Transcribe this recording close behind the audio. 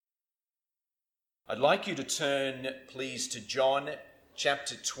I'd like you to turn, please, to John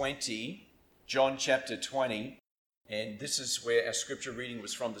chapter 20. John chapter 20. And this is where our scripture reading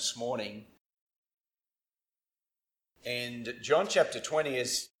was from this morning. And John chapter 20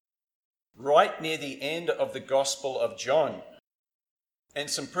 is right near the end of the Gospel of John. And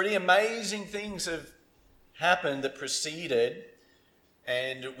some pretty amazing things have happened that preceded.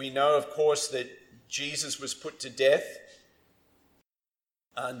 And we know, of course, that Jesus was put to death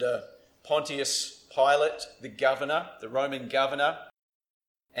under Pontius Pilate, the governor, the Roman governor.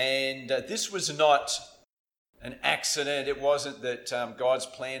 And this was not an accident. It wasn't that God's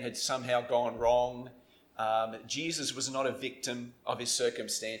plan had somehow gone wrong. Jesus was not a victim of his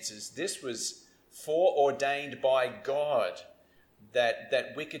circumstances. This was foreordained by God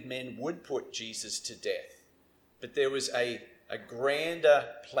that wicked men would put Jesus to death. But there was a grander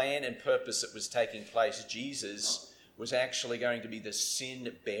plan and purpose that was taking place. Jesus was actually going to be the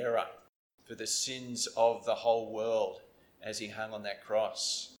sin bearer for the sins of the whole world as he hung on that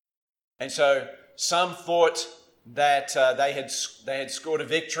cross. And so some thought that they had scored a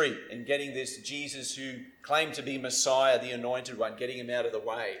victory in getting this Jesus who claimed to be Messiah, the Anointed One, getting him out of the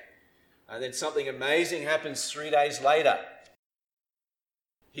way. And then something amazing happens 3 days later.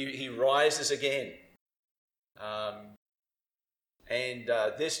 He rises again. And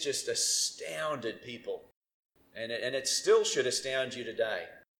this just astounded people. And it still should astound you today.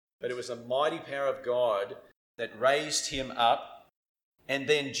 But it was a mighty power of God that raised him up. And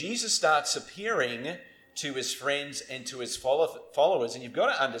then Jesus starts appearing to his friends and to his followers. And you've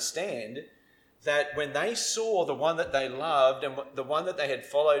got to understand that when they saw the one that they loved and the one that they had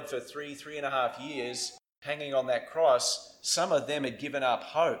followed for 3.5 years hanging on that cross, some of them had given up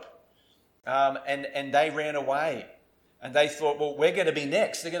hope. And they ran away. And they thought, well, we're going to be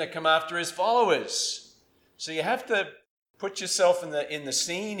next. They're going to come after his followers. So you have to put yourself in the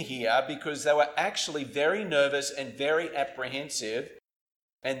scene here, because they were actually very nervous and very apprehensive.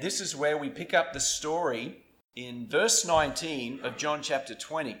 And this is where we pick up the story in verse 19 of John chapter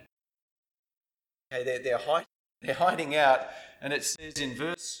 20. Okay, they're hiding out, and it says in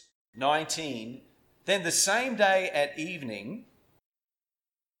verse 19, "Then the same day at evening,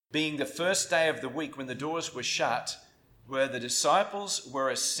 being the first day of the week when the doors were shut, where the disciples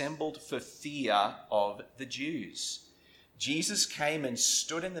were assembled for fear of the Jews, Jesus came and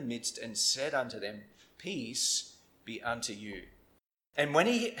stood in the midst and said unto them, Peace be unto you. And when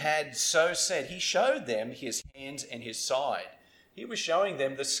he had so said, he showed them his hands and his side." He was showing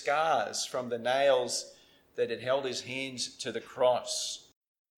them the scars from the nails that had held his hands to the cross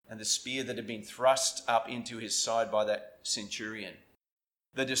and the spear that had been thrust up into his side by that centurion.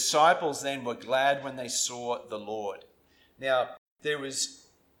 The disciples then were glad when they saw the Lord. Now, there was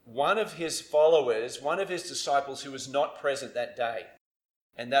one of his followers, one of his disciples who was not present that day,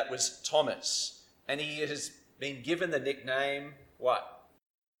 and that was Thomas. And he has been given the nickname, what?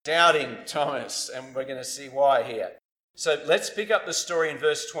 Doubting Thomas, and we're going to see why here. So let's pick up the story in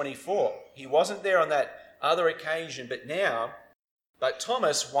verse 24. He wasn't there on that other occasion, but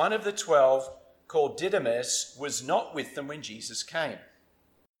Thomas, one of the 12, called Didymus, was not with them when Jesus came.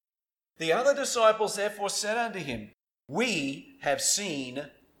 The other disciples therefore said unto him, We have seen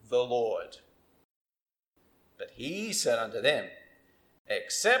the Lord. But he said unto them,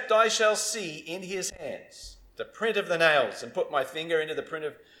 Except I shall see in his hands the print of the nails, and put my finger into the print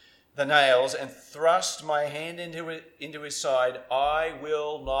of the nails, and thrust my hand into his side, I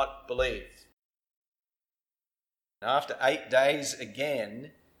will not believe. After 8 days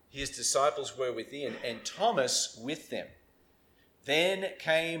again, his disciples were within, and Thomas with them. Then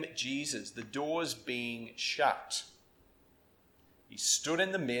came Jesus, the doors being shut. He stood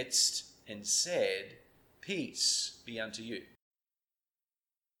in the midst and said, Peace be unto you.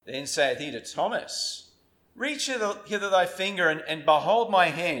 Then saith he to Thomas, Reach hither thy finger, and behold my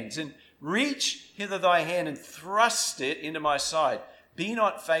hands, and reach hither thy hand, and thrust it into my side. Be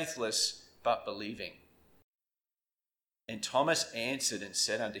not faithless, but believing. And Thomas answered and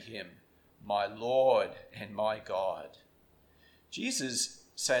said unto him, My Lord and my God. Jesus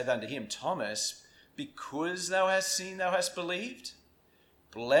saith unto him, Thomas, because thou hast seen, thou hast believed?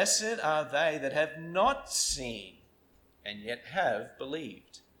 Blessed are they that have not seen, and yet have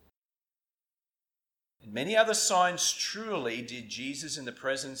believed. And many other signs truly did Jesus in the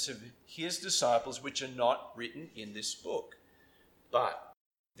presence of his disciples, which are not written in this book. But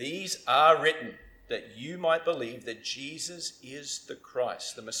these are written that you might believe that Jesus is the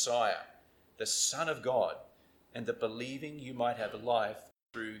Christ, the Messiah, the Son of God, and that believing you might have life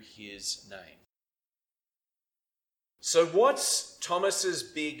through his name. So what's Thomas's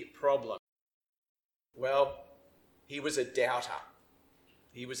big problem? Well, he was a doubter.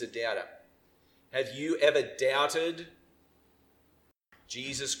 Have you ever doubted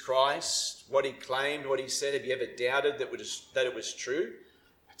Jesus Christ, what he claimed, what he said? Have you ever doubted that it was true?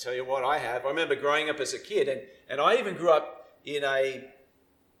 I tell you what, I have. I remember growing up as a kid, and I even grew up in a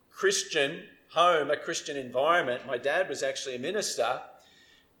Christian home, a Christian environment. My dad was actually a minister,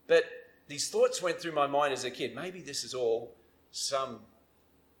 but these thoughts went through my mind as a kid. Maybe this is all some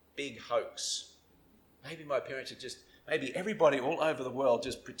big hoax. Maybe my parents maybe everybody all over the world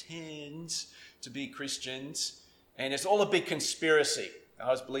just pretends to be Christians, and it's all a big conspiracy. I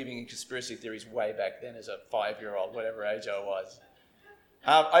was believing in conspiracy theories way back then as a 5-year-old, whatever age I was.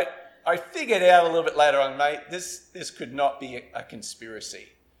 I figured out a little bit later on, mate, this could not be a conspiracy,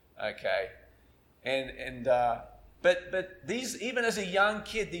 okay? But these, even as a young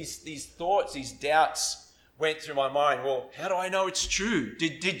kid, these thoughts, these doubts went through my mind. Well, how do I know it's true?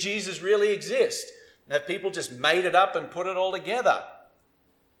 Did Jesus really exist? Have people just made it up and put it all together?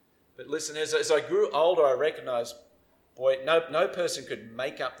 But listen, as I grew older, I recognized, boy, no person could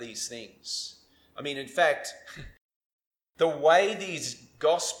make up these things. I mean, in fact, the way these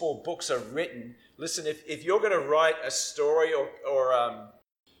gospel books are written, listen, if you're going to write a story or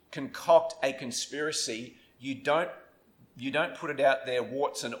concoct a conspiracy, you don't put it out there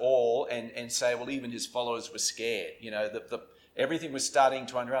warts and all and say, well, even his followers were scared. You know, everything was starting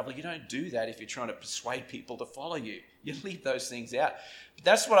to unravel. You don't do that if you're trying to persuade people to follow you. You leave those things out. But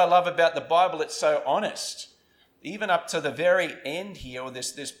that's what I love about the Bible. It's so honest. Even up to the very end here, or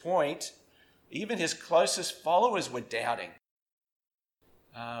this point, even his closest followers were doubting.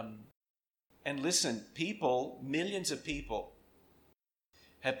 And listen, millions of people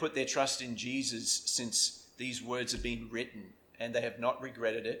have put their trust in Jesus since these words have been written, and they have not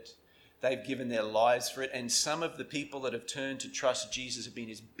regretted it. They've given their lives for it. And some of the people that have turned to trust Jesus have been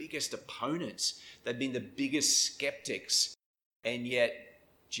his biggest opponents. They've been the biggest skeptics. And yet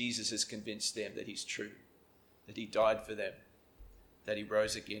Jesus has convinced them that he's true, that he died for them, that he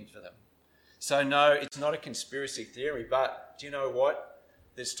rose again for them. So no, it's not a conspiracy theory, but do you know what?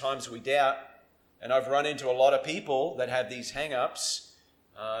 There's times we doubt, and I've run into a lot of people that have these hang-ups.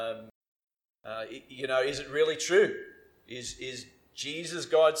 Is it really true? Is Jesus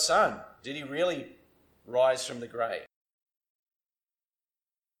God's son? Did he really rise from the grave?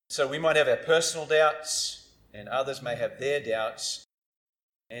 So we might have our personal doubts, and others may have their doubts.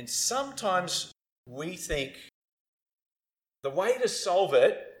 And sometimes we think the way to solve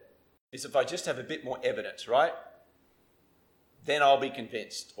it is if I just have a bit more evidence, right? Then I'll be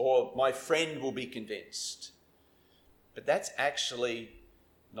convinced, or my friend will be convinced. But that's actually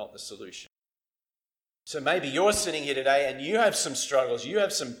not the solution. So maybe you're sitting here today and you have some struggles, you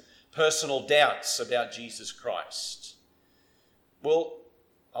have some personal doubts about Jesus Christ. Well,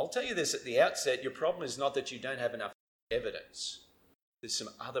 I'll tell you this at the outset, your problem is not that you don't have enough evidence. There's some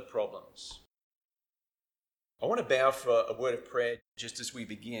other problems. I want to bow for a word of prayer just as we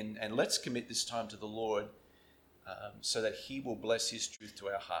begin, and let's commit this time to the Lord so that he will bless his truth to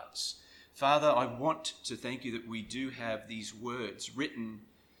our hearts. Father, I want to thank you that we do have these words written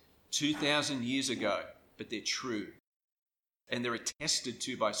 2,000 years ago, but they're true. And they're attested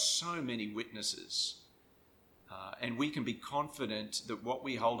to by so many witnesses. And we can be confident that what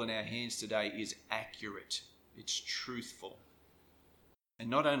we hold in our hands today is accurate. It's truthful. And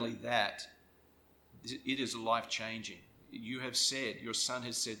not only that, it is life-changing. You have said, your Son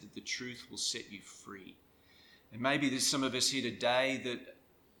has said that the truth will set you free. And maybe there's some of us here today that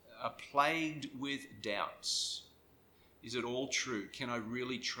are plagued with doubts. Is it all true? Can I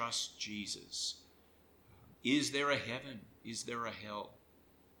really trust Jesus? Is there a heaven? Is there a hell?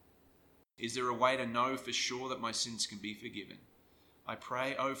 Is there a way to know for sure that my sins can be forgiven? I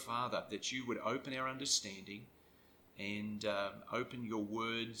pray, oh Father, that you would open our understanding and open your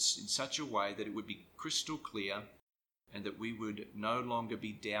words in such a way that it would be crystal clear and that we would no longer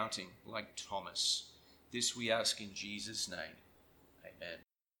be doubting like Thomas. This we ask in Jesus' name. Amen.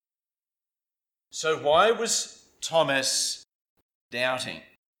 So why was Thomas doubting?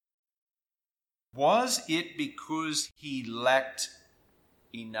 Was it because he lacked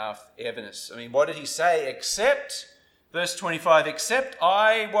enough evidence? I mean, what did he say? Except, verse 25, except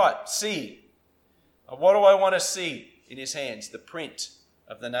I what? See. What do I want to see in his hands? The print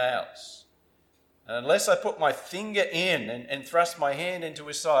of the nails. And unless I put my finger in and thrust my hand into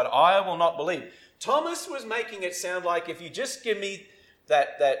his side, I will not believe. Thomas was making it sound like if you just give me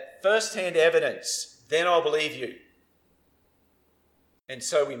that first-hand evidence, then I'll believe you. And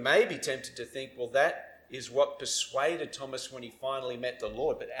so we may be tempted to think, well, that is what persuaded Thomas when he finally met the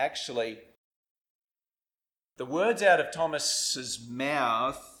Lord. But actually, the words out of Thomas's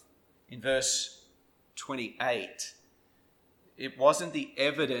mouth in verse 28, it wasn't the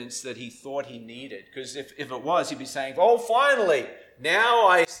evidence that he thought he needed. Because if it was, he'd be saying, oh, finally, now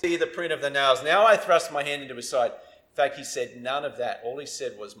I see the print of the nails. Now I thrust my hand into his side. In fact, he said none of that. All he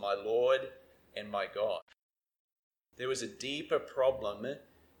said was, my Lord and my God. There was a deeper problem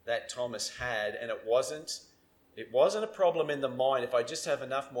that Thomas had, and it wasn't a problem in the mind if I just have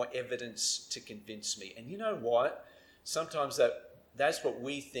enough more evidence to convince me. And you know what? Sometimes that's what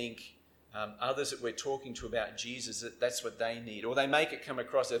we think. Others that we're talking to about Jesus, that's what they need. Or they make it come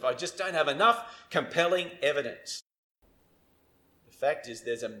across as if I just don't have enough compelling evidence. The fact is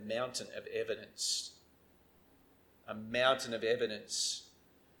there's a mountain of evidence. A mountain of evidence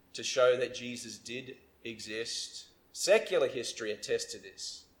to show that Jesus did exist. Secular history attests to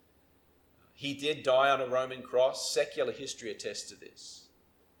this. He did die on a Roman cross. Secular history attests to this.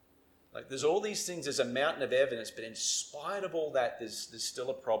 Like there's all these things, there's a mountain of evidence, but in spite of all that, there's still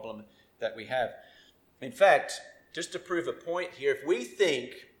a problem that we have. In fact, just to prove a point here, if we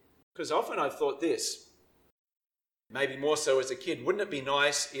think, because often I've thought this, maybe more so as a kid, wouldn't it be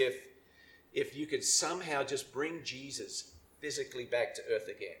nice if you could somehow just bring Jesus physically back to earth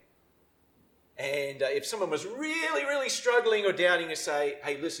again? And if someone was really, really struggling or doubting, you say,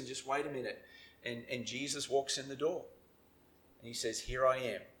 hey, listen, just wait a minute. And Jesus walks in the door. And he says, here I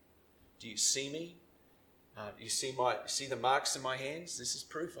am. Do you see me? You see the marks in my hands? This is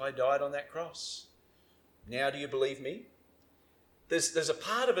proof I died on that cross. Now do you believe me? There's a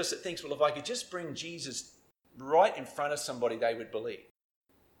part of us that thinks, well, if I could just bring Jesus right in front of somebody, they would believe.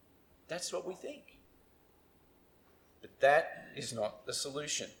 That's what we think. But that is not the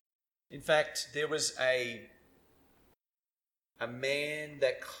solution. In fact, there was a man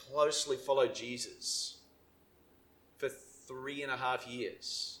that closely followed Jesus for 3.5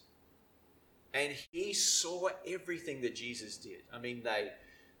 years. And he saw everything that Jesus did. I mean,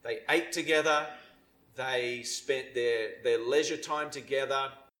 they ate together. They spent their leisure time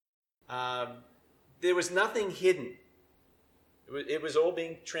together. There was nothing hidden. It was all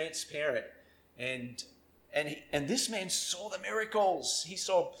being transparent. And this man saw the miracles. He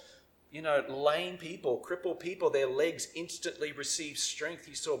saw, lame people, crippled people, their legs instantly receive strength.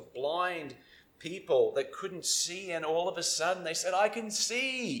 He saw blind people that couldn't see, and all of a sudden they said, I can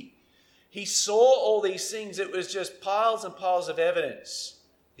see. He saw all these things. It was just piles and piles of evidence.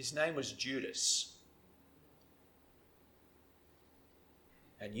 His name was Judas.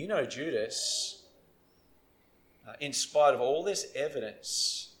 And Judas, in spite of all this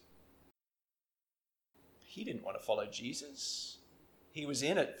evidence, he didn't want to follow Jesus. He was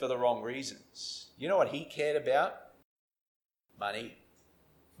in it for the wrong reasons. You know what he cared about? Money.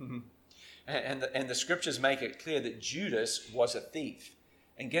 And the scriptures make it clear that Judas was a thief.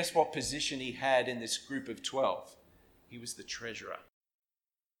 And guess what position he had in this group of 12? He was the treasurer.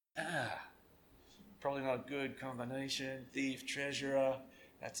 Probably not a good combination. Thief, treasurer.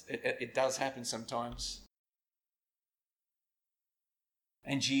 It does happen sometimes.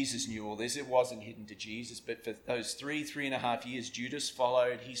 And Jesus knew all this. It wasn't hidden to Jesus. But for those 3.5 years, Judas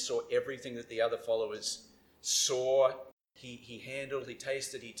followed. He saw everything that the other followers saw. He handled, he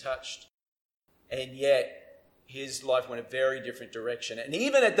tasted, he touched. And yet, his life went a very different direction. And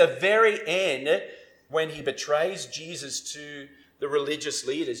even at the very end, when he betrays Jesus to the religious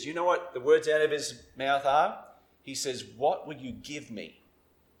leaders, you know what the words out of his mouth are? He says, what will you give me?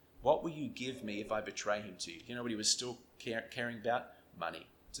 What will you give me if I betray him to you? You know what he was still caring about? Money,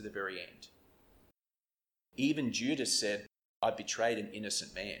 to the very end. Even Judas said, I betrayed an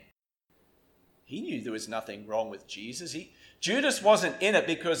innocent man. He knew there was nothing wrong with Jesus. Judas wasn't in it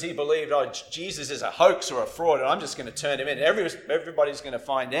because he believed, Jesus is a hoax or a fraud, and I'm just going to turn him in. Everybody's going to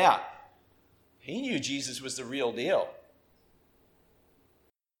find out. He knew Jesus was the real deal.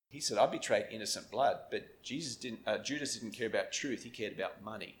 He said, I betrayed innocent blood. But Judas didn't care about truth. He cared about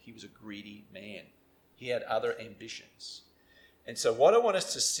money. He was a greedy man. He had other ambitions. And so what I want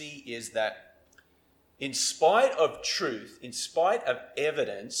us to see is that in spite of truth, in spite of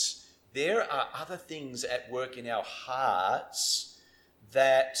evidence, there are other things at work in our hearts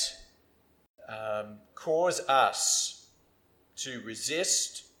that cause us to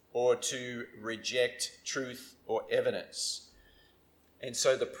resist or to reject truth or evidence. And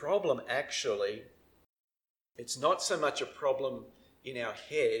so the problem actually, it's not so much a problem in our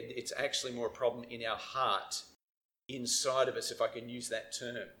head, it's actually more a problem in our heart, inside of us, if I can use that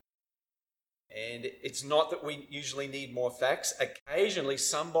term. And it's not that we usually need more facts. Occasionally,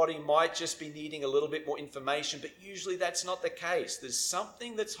 somebody might just be needing a little bit more information, but usually that's not the case. There's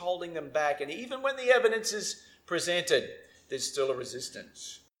something that's holding them back. And even when the evidence is presented, there's still a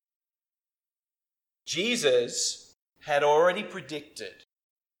resistance. Jesus had already predicted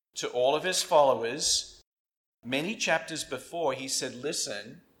to all of his followers many chapters before, he said,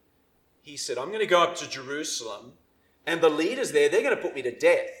 listen, he said, I'm going to go up to Jerusalem, and the leaders there, they're going to put me to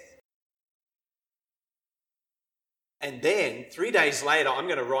death. And then 3 days later, I'm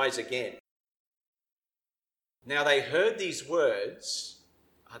going to rise again. Now, they heard these words.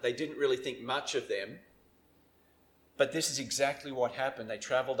 They didn't really think much of them. But this is exactly what happened. They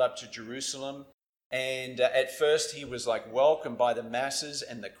traveled up to Jerusalem. And at first, he was like welcomed by the masses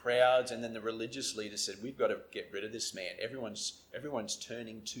and the crowds. And then the religious leaders said, we've got to get rid of this man. Everyone's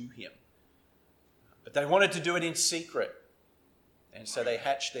turning to him. But they wanted to do it in secret. And so they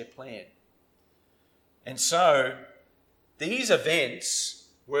hatched their plan. And so these events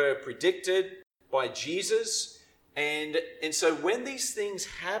were predicted by Jesus. And so when these things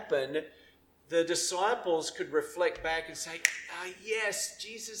happen, the disciples could reflect back and say, yes,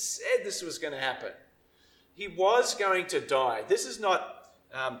 Jesus said this was going to happen. He was going to die. This is not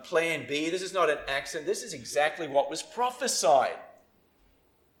plan B. This is not an accident. This is exactly what was prophesied.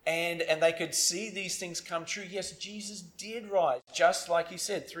 And they could see these things come true. Yes, Jesus did rise, just like he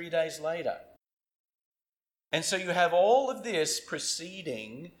said, 3 days later. And so you have all of this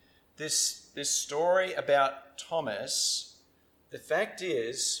preceding this story about Thomas. The fact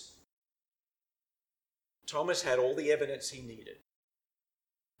is, Thomas had all the evidence he needed.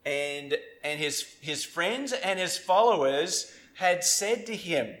 And his friends and his followers had said to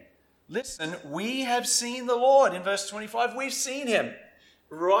him, listen, we have seen the Lord. In verse 25, we've seen him.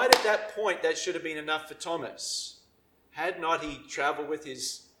 Right at that point, that should have been enough for Thomas. Had not he traveled with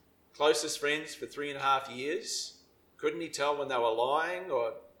his closest friends for 3.5 years? Couldn't he tell when they were lying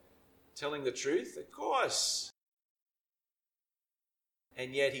or telling the truth? Of course.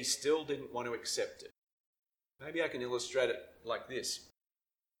 And yet he still didn't want to accept it. Maybe I can illustrate it like this.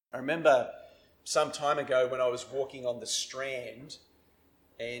 I remember some time ago when I was walking on the Strand,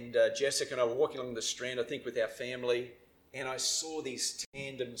 and Jessica and I were walking along the Strand, I think with our family, and I saw these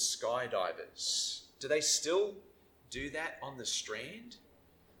tandem skydivers. Do they still do that on the Strand?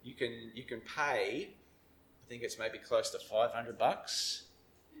 You can pay, I think it's maybe close to $500,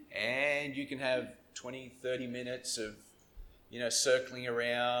 and you can have 20, 30 minutes of, circling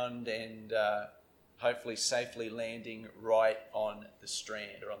around and hopefully safely landing right on the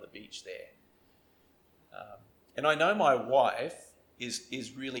Strand or on the beach there. And I know my wife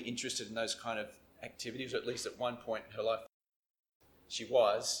is really interested in those kind of activities, or at least at one point in her life she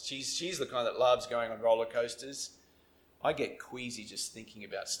was. She's the kind that loves going on roller coasters. I get queasy just thinking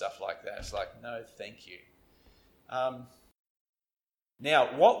about stuff like that. It's like, no, thank you.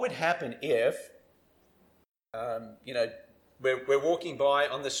 Now, what would happen if, we're walking by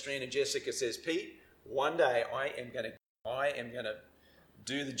on the Strand and Jessica says, Pete, one day I am going to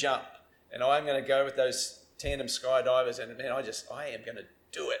do the jump, and I'm going to go with those tandem skydivers, and man, I am going to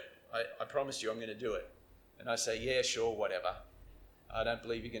do it. I promise you I'm going to do it. And I say, yeah, sure, whatever. I don't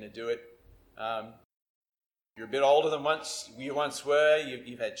believe you're going to do it. You're a bit older than you once were.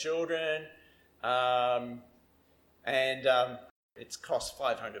 You've had children. It's cost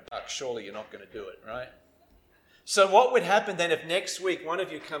 $500. Surely you're not going to do it, right? So what would happen then if next week one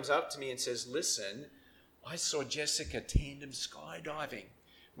of you comes up to me and says, listen, I saw Jessica tandem skydiving.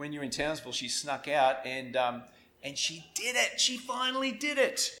 When you're in Townsville, she snuck out and she did it. She finally did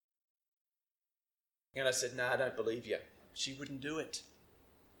it. And I said, no, I don't believe you. She wouldn't do it.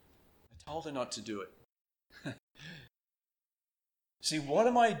 I told her not to do it. See, what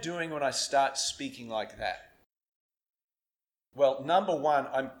am I doing when I start speaking like that? Well, number one,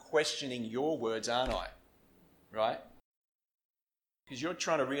 I'm questioning your words, aren't I? Right? Because you're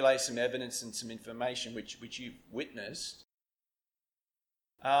trying to relay some evidence and some information which you've witnessed.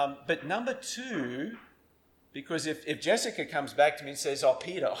 But number two, because if Jessica comes back to me and says, oh,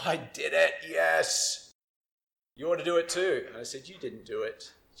 Peter, I did it, yes. You ought to do it too. And I said, you didn't do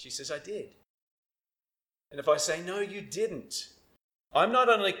it. She says, I did. And if I say, no, you didn't, I'm not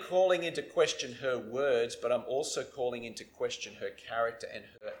only calling into question her words, but I'm also calling into question her character and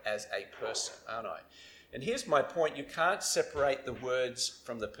her as a person, aren't I? And here's my point. You can't separate the words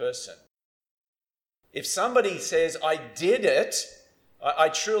from the person. If somebody says, I did it, I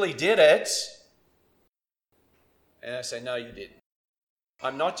truly did it, and I say, no, you didn't.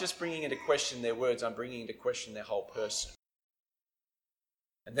 I'm not just bringing into question their words, I'm bringing into question their whole person.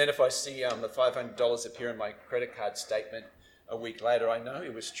 And then if I see the $500 appear in my credit card statement a week later, I know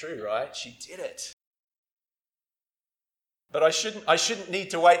it was true, right? She did it. But I shouldn't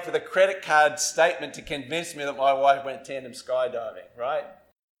need to wait for the credit card statement to convince me that my wife went tandem skydiving, right?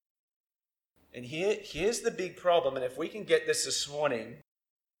 And here's the big problem, and if we can get this morning,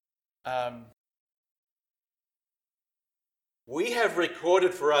 We have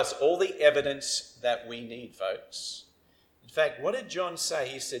recorded for us all the evidence that we need, folks. In fact, what did John say?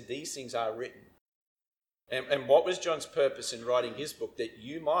 He said, these things are written. And what was John's purpose in writing his book? That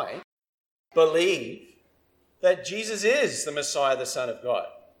you might believe that Jesus is the Messiah, the Son of God.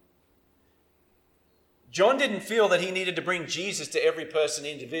 John didn't feel that he needed to bring Jesus to every person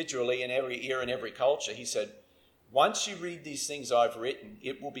individually in every era and every culture. He said, once you read these things I've written,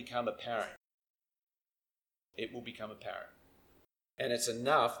 it will become apparent. It will become apparent. And it's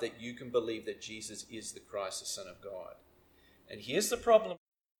enough that you can believe that Jesus is the Christ, the Son of God. And here's the problem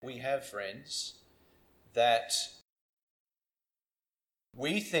we have, friends, that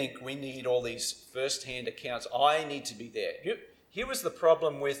we think we need all these first-hand accounts. I need to be there. Here was the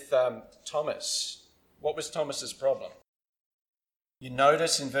problem with Thomas. What was Thomas's problem? You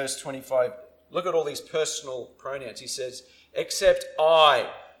notice in verse 25, look at all these personal pronouns. He says, except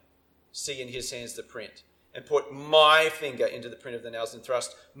I see in his hands the print, and put my finger into the print of the nails and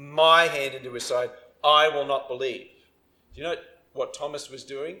thrust my hand into his side, I will not believe. Do you know what Thomas was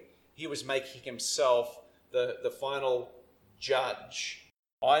doing? He was making himself the final judge.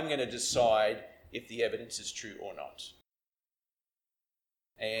 I'm going to decide if the evidence is true or not.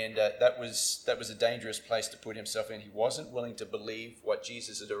 And that was a dangerous place to put himself in. He wasn't willing to believe what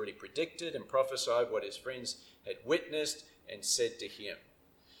Jesus had already predicted and prophesied, what his friends had witnessed and said to him.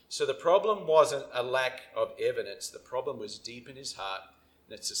 So the problem wasn't a lack of evidence. The problem was deep in his heart.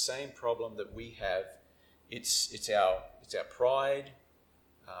 And it's the same problem that we have. It's our pride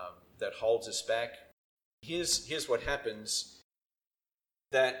that holds us back. Here's what happens.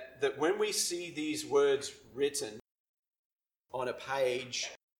 That when we see these words written on a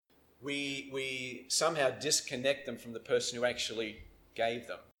page, we somehow disconnect them from the person who actually gave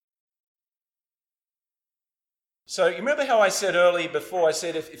them. So you remember how I said earlier before, I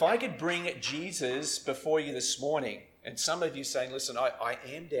said if I could bring Jesus before you this morning, and some of you saying, listen, I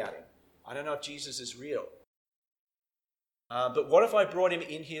am doubting. I don't know if Jesus is real. But what if I brought him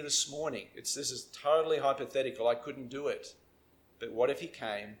in here this morning? This is totally hypothetical. I couldn't do it. But what if he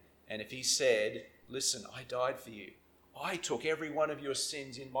came and if he said, listen, I died for you. I took every one of your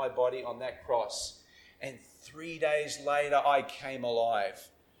sins in my body on that cross. And 3 days later, I came alive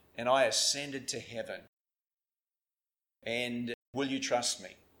and I ascended to heaven. And will you trust me?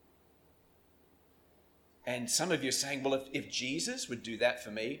 And some of you are saying, well, if Jesus would do that for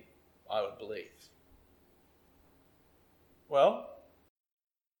me, I would believe. Well,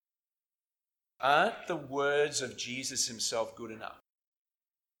 aren't the words of Jesus himself good enough?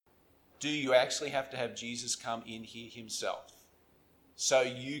 Do you actually have to have Jesus come in here himself so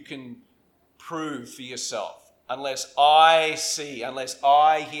you can prove for yourself? Unless I see, unless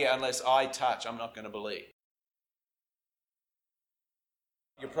I hear, unless I touch, I'm not going to believe.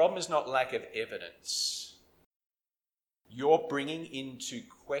 Your problem is not lack of evidence. You're bringing into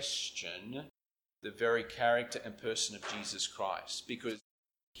question the very character and person of Jesus Christ, because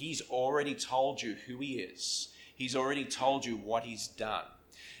he's already told you who he is. He's already told you what he's done.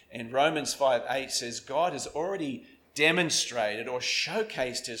 And Romans 5:8 says God has already demonstrated or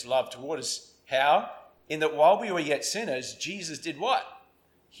showcased his love toward us. How? In that while we were yet sinners, Jesus did what?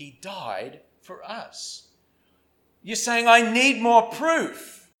 He died for us. You're saying, I need more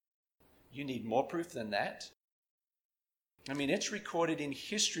proof. You need more proof than that? I mean, it's recorded in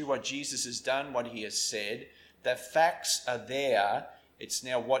history what Jesus has done, what he has said. The facts are there. It's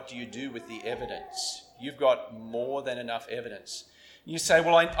now, what do you do with the evidence? You've got more than enough evidence. You say,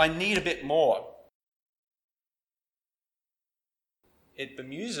 well, I need a bit more. It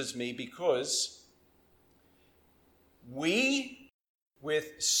bemuses me because we,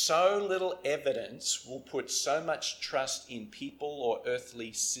 with so little evidence, will put so much trust in people or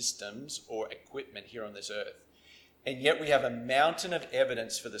earthly systems or equipment here on this earth. And yet we have a mountain of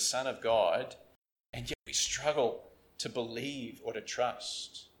evidence for the Son of God, and yet we struggle to believe or to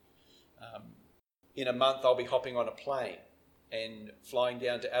trust. In a month, I'll be hopping on a plane and flying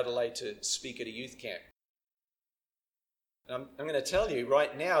down to Adelaide to speak at a youth camp. And I'm going to tell you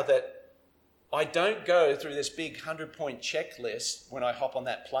right now that I don't go through this big 100-point checklist when I hop on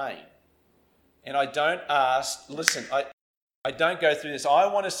that plane. And I don't ask, listen, I don't go through this. I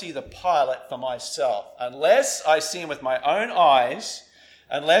want to see the pilot for myself. Unless I see him with my own eyes,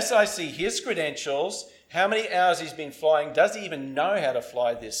 unless I see his credentials, how many hours he's been flying, does he even know how to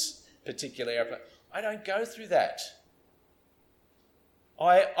fly this particular airplane? I don't go through that.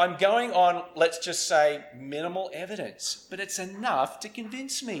 I'm going on, let's just say, minimal evidence, but it's enough to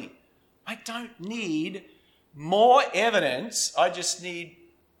convince me. I don't need more evidence. I just need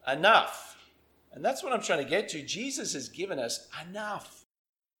enough. And that's what I'm trying to get to. Jesus has given us enough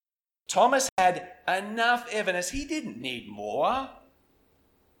Thomas had enough evidence. He didn't need more.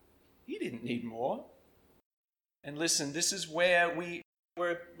 He didn't need more. And listen, this is where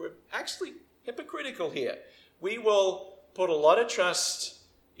we're actually hypocritical here. We will put a lot of trust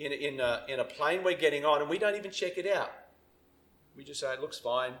in a plane we're getting on, and we don't even check it out. We just say, it looks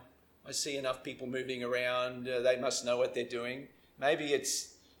fine. I see enough people moving around. They must know what they're doing. Maybe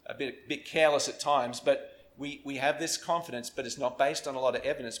it's a bit careless at times, but we have this confidence, but it's not based on a lot of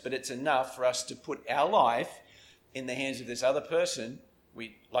evidence, but it's enough for us to put our life in the hands of this other person.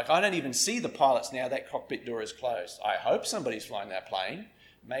 I don't even see the pilots now. That cockpit door is closed. I hope somebody's flying that plane.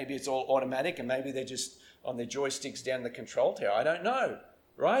 Maybe it's all automatic, and maybe they're just on their joysticks down the control tower. I don't know,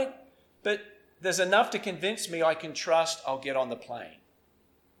 right? But there's enough to convince me I can trust I'll get on the plane.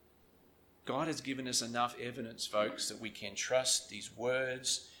 God has given us enough evidence, folks, that we can trust these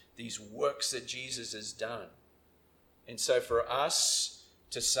words, these works that Jesus has done. And so for us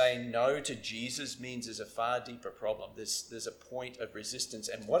to say no to Jesus means there's a far deeper problem. There's a point of resistance.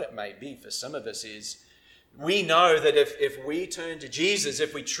 And what it may be for some of us is we know that if we turn to Jesus,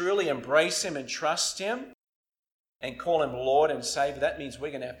 if we truly embrace him and trust him and call him Lord and Savior, that means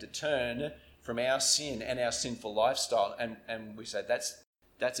we're going to have to turn from our sin and our sinful lifestyle. And we say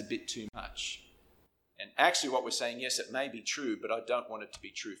that's a bit too much. And actually what we're saying, yes, it may be true, but I don't want it to be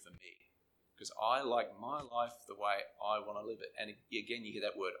true for me. Because I like my life the way I want to live it. And again, you hear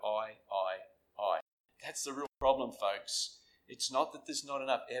that word, I. That's the real problem, folks. It's not that there's not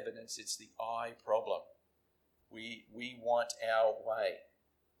enough evidence, it's the I problem. We want our way.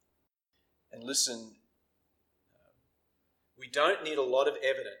 And listen, we don't need a lot of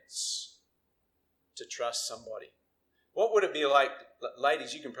evidence to trust somebody. What would it be like,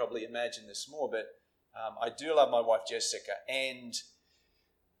 ladies, you can probably imagine this more, but I do love my wife Jessica, and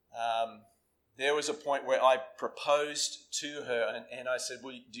there was a point where I proposed to her, and I said,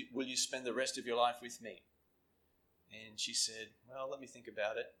 will you spend the rest of your life with me? And she said, well, let me think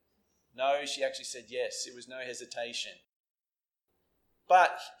about it. No, she actually said yes. It was no hesitation.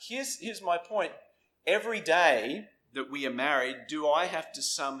 But here's my point. Every day that we are married, do I have to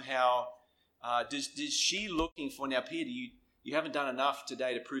somehow, does she looking for, now Peter, you haven't done enough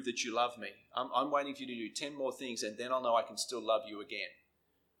today to prove that you love me. I'm waiting for you to do 10 more things, and then I'll know I can still love you again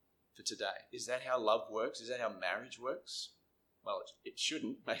for today. Is that how love works? Is that how marriage works? Well, it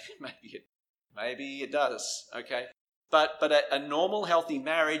shouldn't. Maybe it does, okay? But a normal, healthy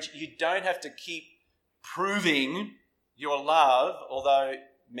marriage, you don't have to keep proving your love, although,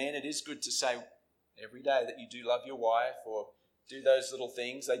 man, it is good to say every day that you do love your wife or do those little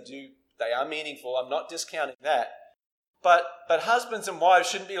things. They are meaningful. I'm not discounting that. But husbands and wives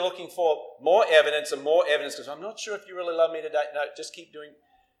shouldn't be looking for more evidence because I'm not sure if you really love me today. No, just keep doing.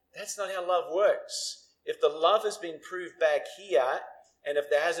 That's not how love works. If the love has been proved back here, and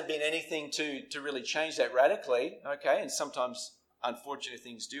if there hasn't been anything to really change that radically, okay, and sometimes unfortunate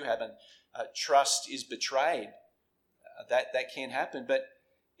things do happen, trust is betrayed. That can happen. But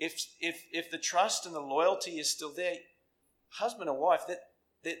if the trust and the loyalty is still there, husband and wife,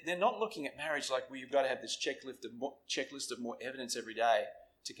 they're not looking at marriage like you've got to have this checklist of more evidence every day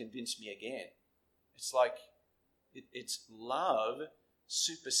to convince me again. It's like it's love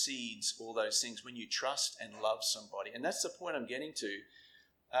supersedes all those things when you trust and love somebody. And that's the point I'm getting to.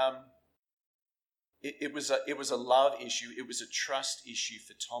 It was a love issue. It was a trust issue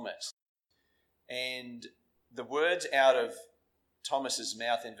for Thomas. And the words out of Thomas's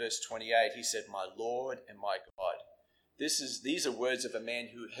mouth in verse 28, he said, "My Lord and my God." These are words of a man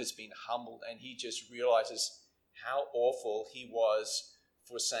who has been humbled, and he just realizes how awful he was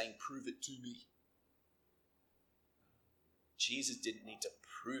for saying, "Prove it to me." Jesus didn't need to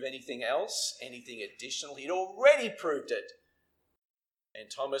prove anything else, anything additional. He'd already proved it. And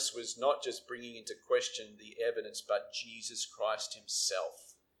Thomas was not just bringing into question the evidence, but Jesus Christ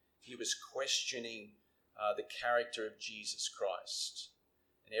himself. He was questioning the character of Jesus Christ.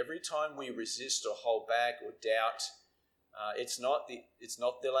 And every time we resist or hold back or doubt, it's not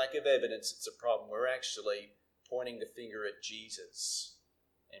the lack of evidence that's a problem. We're actually pointing the finger at Jesus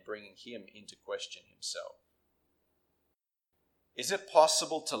and bringing him into question himself. Is it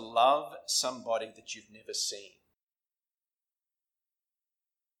possible to love somebody that you've never seen?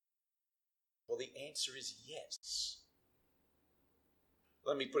 Well, the answer is yes.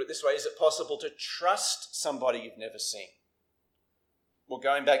 Let me put it this way. Is it possible to trust somebody you've never seen? Well,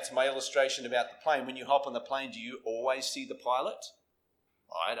 going back to my illustration about the plane, when you hop on the plane, do you always see the pilot?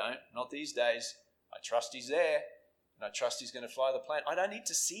 I don't. Not these days. I trust he's there, and I trust he's going to fly the plane. I don't need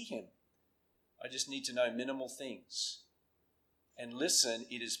to see him. I just need to know minimal things. And listen,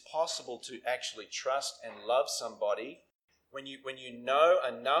 it is possible to actually trust and love somebody when you know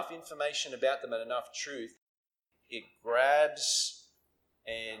enough information about them and enough truth, it grabs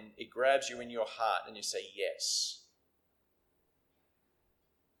you in your heart and you say yes.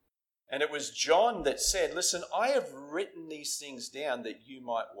 And it was John that said, listen, I have written these things down that you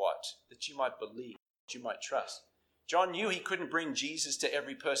might what? That you might believe, that you might trust. John knew he couldn't bring Jesus to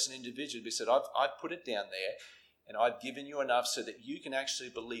every person individually. He said, I've put it down there and I've given you enough so that you can actually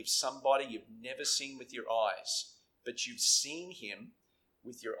believe somebody you've never seen with your eyes, but you've seen him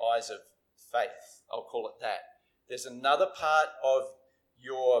with your eyes of faith. I'll call it that. There's another part of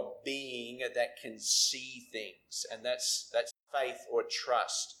your being that can see things, and that's faith or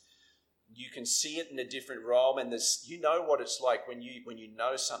trust. You can see it in a different realm, and you know what it's like when you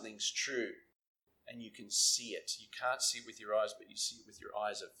know something's true and you can see it. You can't see it with your eyes, but you see it with your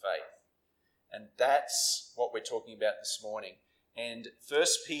eyes of faith. And that's what we're talking about this morning. And 1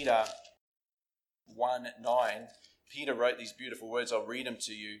 Peter 1:9, Peter wrote these beautiful words. I'll read them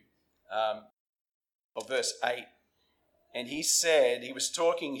to you. Or verse 8. And he said, he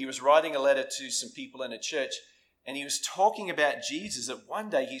was writing a letter to some people in a church, and he was talking about Jesus, that one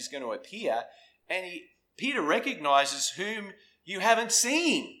day he's going to appear, and Peter recognizes whom you haven't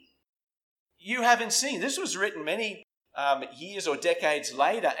seen. You haven't seen. This was written many years or decades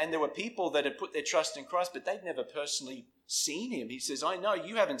later, and there were people that had put their trust in Christ, but they'd never personally seen him. He says, I know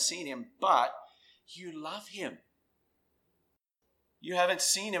you haven't seen him, but you love him. You haven't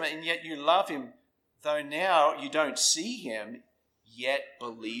seen him, and yet you love him, though now you don't see him, yet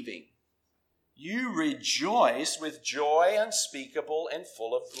believing. You rejoice with joy unspeakable and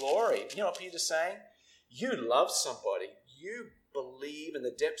full of glory. You know what Peter's saying? You love somebody. You believe in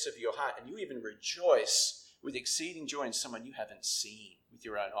the depths of your heart, and you even rejoice with exceeding joy in someone you haven't seen with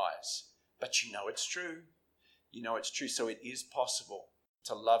your own eyes. But you know it's true. You know it's true. So it is possible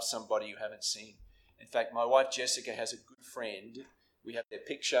to love somebody you haven't seen. In fact, my wife Jessica has a good friend. We have their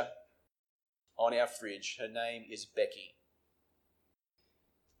picture on our fridge. Her name is Becky.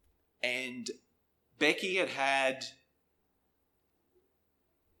 And Becky had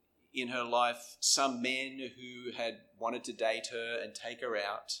in her life some men who had wanted to date her and take her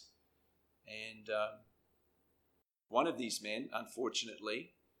out. And one of these men,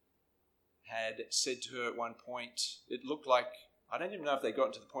 unfortunately, had said to her at one point, it looked like, I don't even know if they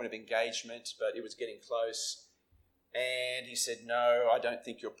got to the point of engagement, but it was getting close. And he said, no, I don't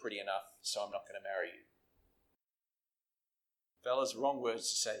think you're pretty enough, so I'm not going to marry you. Fellas, wrong words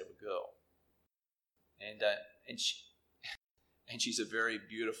to say to a girl. And she's a very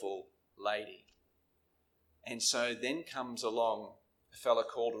beautiful lady. And so then comes along a fella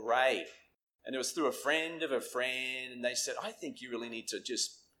called Ray. And it was through a friend of a friend, and they said, I think you really need to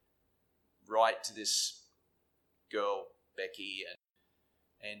just write to this girl, Becky,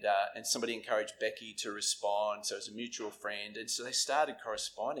 and somebody encouraged Becky to respond. So it was a mutual friend, and so they started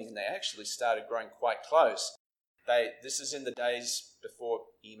corresponding, and they actually started growing quite close. This is in the days before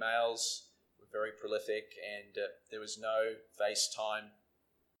emails were very prolific, and there was no FaceTime.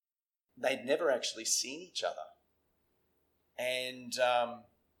 They'd never actually seen each other, and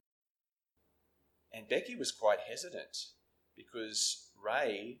Becky was quite hesitant because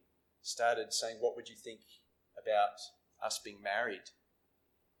Ray started saying, what would you think about us being married?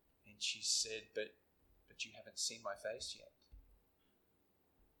 And she said, but you haven't seen my face yet.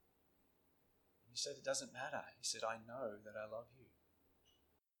 And he said, it doesn't matter. He said, I know that I love you.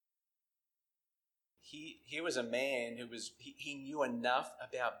 He was a man who he knew enough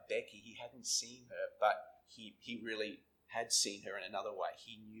about Becky. He hadn't seen her, but he really had seen her in another way.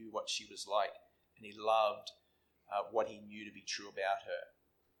 He knew what she was like, and he loved what he knew to be true about her.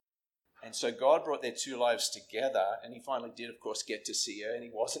 And so God brought their two lives together, and he finally did, of course, get to see her, and he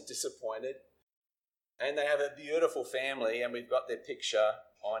wasn't disappointed. And they have a beautiful family, and we've got their picture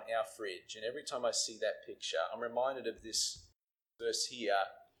on our fridge. And every time I see that picture, I'm reminded of this verse here,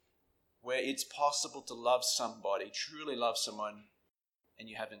 where it's possible to love somebody, truly love someone, and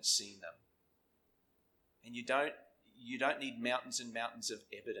you haven't seen them. And you don't need mountains and mountains of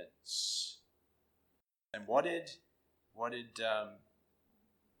evidence. And what did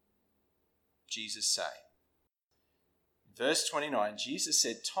Jesus say? Verse 29, Jesus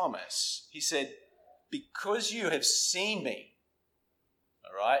said, Thomas, he said, because you have seen me,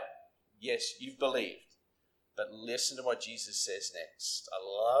 all right, yes, you've believed. But listen to what Jesus says next. I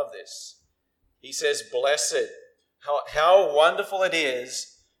love this. He says, blessed, how wonderful it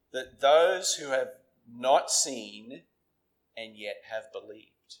is that those who have not seen and yet have believed.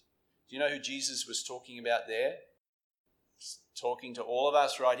 Do you know who Jesus was talking about there? He's talking to all of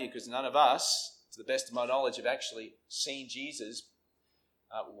us right here, because none of us, to the best of my knowledge, have actually seen Jesus.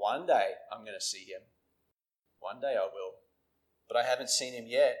 One day I'm going to see him. One day I will. but I haven't seen him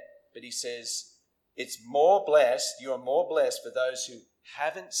yet. But he says, it's more blessed, you are more blessed for those who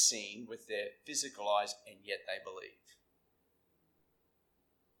haven't seen with their physical eyes and yet they believe.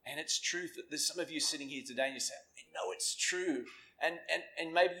 And it's truth that there's some of you sitting here today and you say, I know it's true.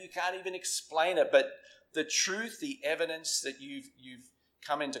 And maybe you can't even explain it, but the truth, the evidence that you've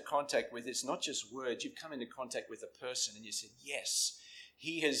come into contact with, it's not just words. You've come into contact with a person and you said, yes,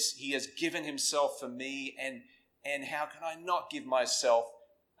 he has given himself for me, and how can I not give myself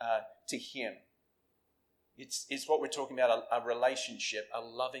to him? It's what we're talking about, a relationship, a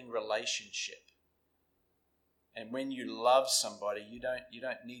loving relationship. And when you love somebody, you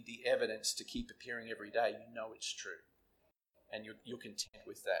don't need the evidence to keep appearing every day. You know it's true. And you're content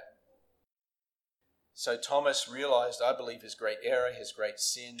with that. So Thomas realized, I believe, his great error, his great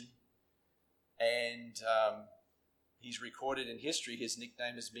sin. And he's recorded in history, his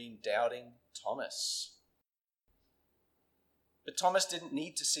nickname has been Doubting Thomas. But Thomas didn't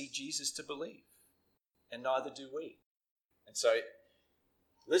need to see Jesus to believe. And neither do we. And so,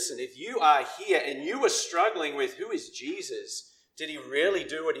 listen, if you are here and you are struggling with who is Jesus, did he really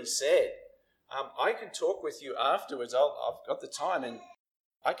do what he said? I can talk with you afterwards. I've got the time, and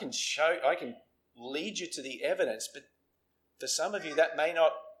I can lead you to the evidence. But for some of you, that may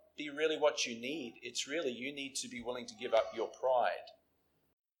not be really what you need. It's really you need to be willing to give up your pride,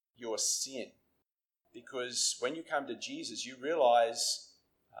 your sin. Because when you come to Jesus, you realize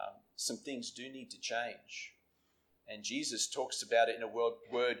some things do need to change. And Jesus talks about it in a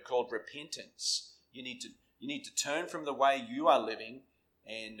word called repentance. You need to turn from the way you are living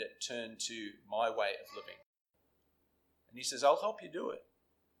and turn to my way of living. And he says, I'll help you do it.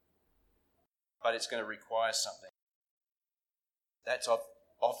 But it's going to require something. That's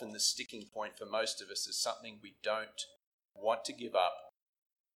often the sticking point for most of us, is something we don't want to give up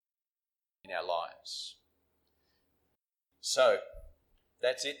in our lives. So,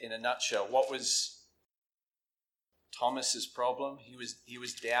 that's it in a nutshell. What was Thomas's problem? He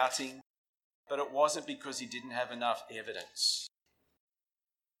was doubting, but it wasn't because he didn't have enough evidence.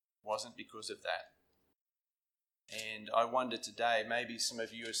 It wasn't because of that. And I wonder today, maybe some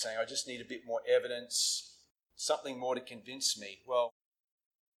of you are saying, I just need a bit more evidence, something more to convince me. Well,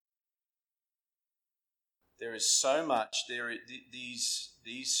 there is so much. These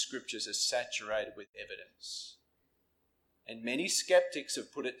scriptures are saturated with evidence. And many skeptics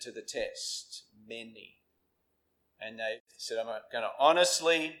have put it to the test. Many. And they said, I'm going to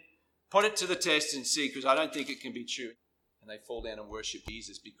honestly put it to the test and see, because I don't think it can be true. And they fall down and worship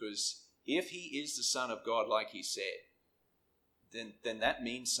Jesus, because if he is the Son of God, like he said, then that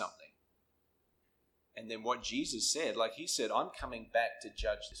means something. And then what Jesus said, like he said, I'm coming back to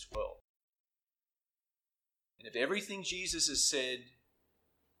judge this world. And if everything Jesus has said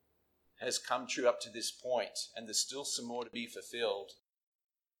has come true up to this point, and there's still some more to be fulfilled,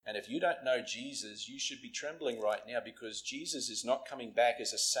 and if you don't know Jesus, you should be trembling right now, because Jesus is not coming back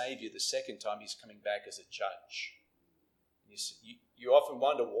as a savior the second time. He's coming back as a judge. You often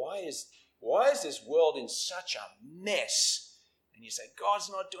wonder, why is this world in such a mess? And you say, God's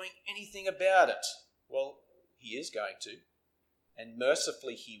not doing anything about it. Well, he is going to. And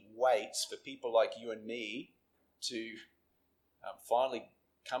mercifully, he waits for people like you and me to finally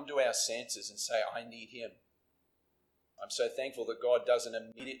come to our senses and say, I need him. I'm so thankful that God doesn't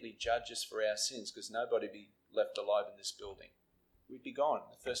immediately judge us for our sins, because nobody would be left alive in this building. We'd be gone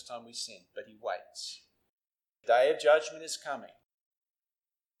the first time we sinned, but he waits. The day of judgment is coming.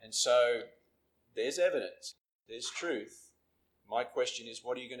 And so there's evidence, there's truth. My question is,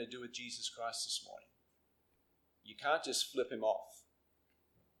 what are you going to do with Jesus Christ this morning? You can't just flip him off.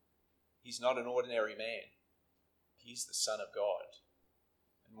 He's not an ordinary man. He's the Son of God.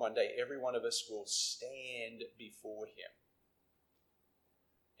 And one day every one of us will stand before him.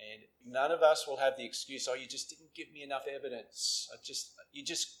 And none of us will have the excuse, you just didn't give me enough evidence. You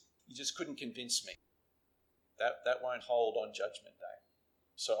just couldn't convince me. That won't hold on Judgment Day.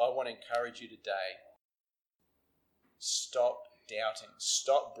 So I want to encourage you today, stop doubting.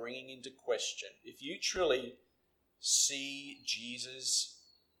 Stop bringing into question. If you truly see Jesus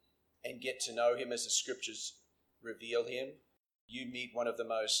and get to know him as the scriptures reveal him, you meet one of the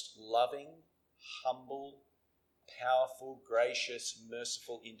most loving, humble, powerful, gracious,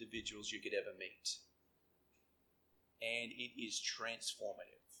 merciful individuals you could ever meet. And it is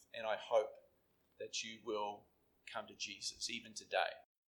transformative. And I hope that you will come to Jesus even today.